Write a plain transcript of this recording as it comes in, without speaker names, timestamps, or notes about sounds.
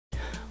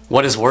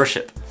What is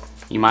worship?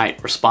 You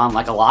might respond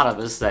like a lot of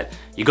us that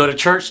you go to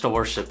church to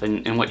worship,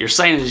 and what you're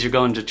saying is you're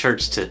going to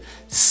church to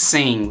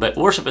sing, but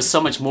worship is so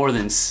much more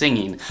than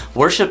singing.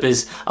 Worship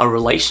is a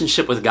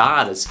relationship with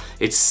God.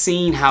 It's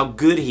seeing how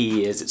good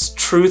He is. It's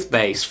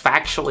truth-based,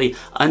 factually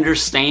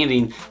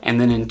understanding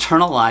and then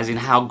internalizing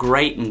how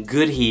great and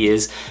good He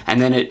is,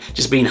 and then it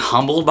just being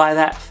humbled by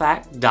that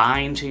fact,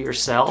 dying to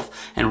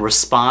yourself and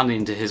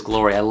responding to His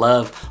glory. I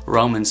love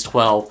Romans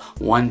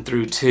 12, 1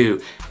 through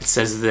 2. It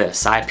says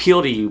this, "I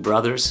appeal to you,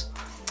 brothers,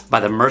 by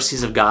the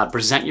mercies of God,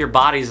 present your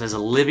bodies as a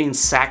living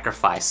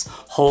sacrifice,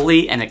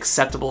 holy and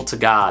acceptable to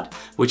God,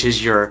 which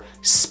is your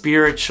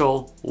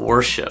spiritual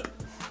worship.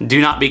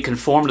 Do not be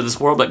conformed to this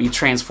world, but be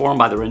transformed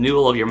by the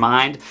renewal of your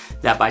mind,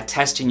 that by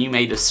testing you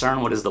may discern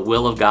what is the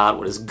will of God,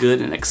 what is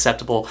good and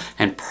acceptable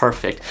and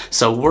perfect."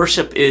 So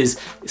worship is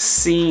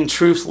seeing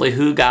truthfully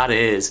who God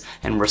is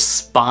and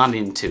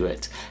responding to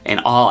it in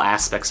all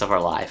aspects of our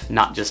life,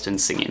 not just in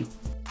singing.